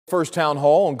First town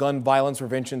hall on gun violence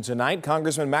prevention tonight.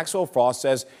 Congressman Maxwell Frost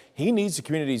says he needs the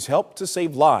community's help to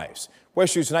save lives.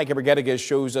 West News Tonight, Gabriel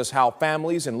shows us how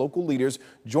families and local leaders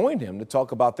joined him to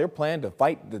talk about their plan to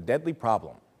fight the deadly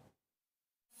problem.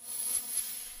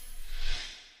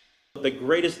 The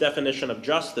greatest definition of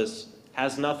justice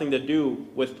has nothing to do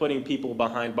with putting people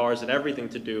behind bars and everything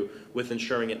to do with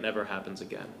ensuring it never happens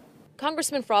again.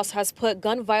 Congressman Frost has put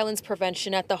gun violence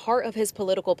prevention at the heart of his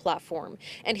political platform,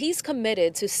 and he's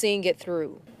committed to seeing it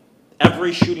through.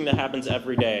 Every shooting that happens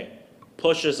every day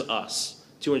pushes us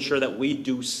to ensure that we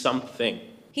do something.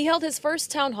 He held his first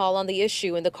town hall on the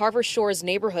issue in the Carver Shores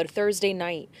neighborhood Thursday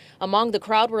night. Among the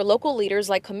crowd were local leaders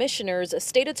like Commissioners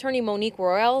State Attorney Monique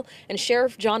Royal and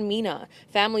Sheriff John Mina.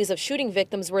 Families of shooting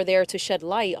victims were there to shed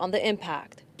light on the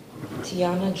impact.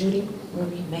 Tiana Judy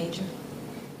Marie Major.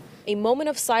 A moment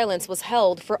of silence was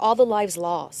held for all the lives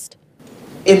lost.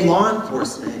 In law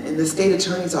enforcement, in the state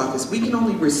attorney's office, we can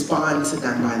only respond to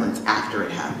gun violence after it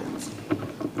happens.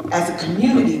 As a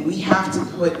community, we have to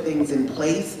put things in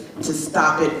place to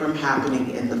stop it from happening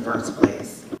in the first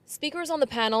place. Speakers on the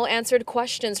panel answered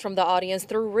questions from the audience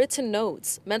through written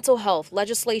notes. Mental health,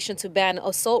 legislation to ban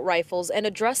assault rifles, and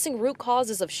addressing root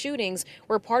causes of shootings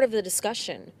were part of the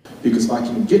discussion. Because if I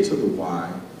can get to the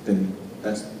why, then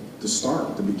that's the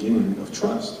start, the beginning of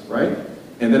trust, right?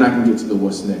 And then I can get to the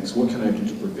what's next. What can I do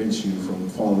to prevent you from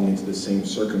falling into the same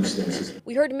circumstances?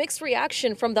 We heard mixed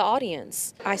reaction from the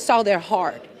audience. I saw their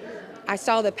heart. I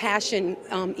saw the passion,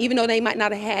 even though they might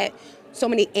not have had so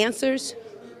many answers,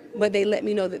 but they let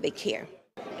me know that they care.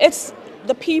 It's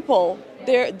the people.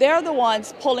 They're the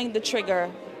ones pulling the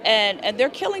trigger, and they're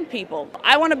killing people.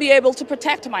 I want to be able to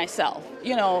protect myself,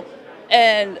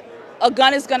 and a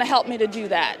gun is going to help me to do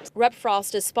that. Rep.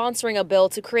 Frost is sponsoring a bill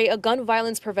to create a gun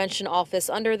violence prevention office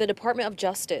under the Department of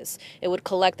Justice. It would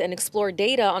collect and explore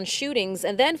data on shootings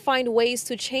and then find ways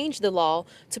to change the law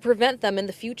to prevent them in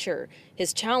the future.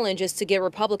 His challenge is to get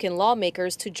Republican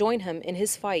lawmakers to join him in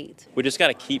his fight. We just got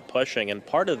to keep pushing, and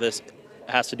part of this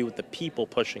has to do with the people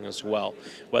pushing as well.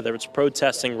 Whether it's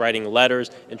protesting, writing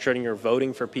letters, ensuring you're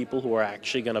voting for people who are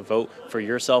actually going to vote for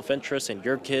your self-interest and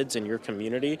your kids and your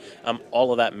community,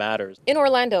 all of that matters. In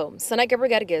Orlando, Sana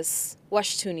Gabriel,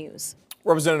 West 2 News.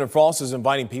 Representative Frost is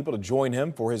inviting people to join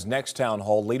him for his next town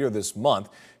hall later this month,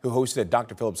 who hosted at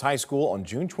Dr. Phillips High School on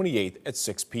June 28th at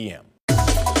 6 p.m.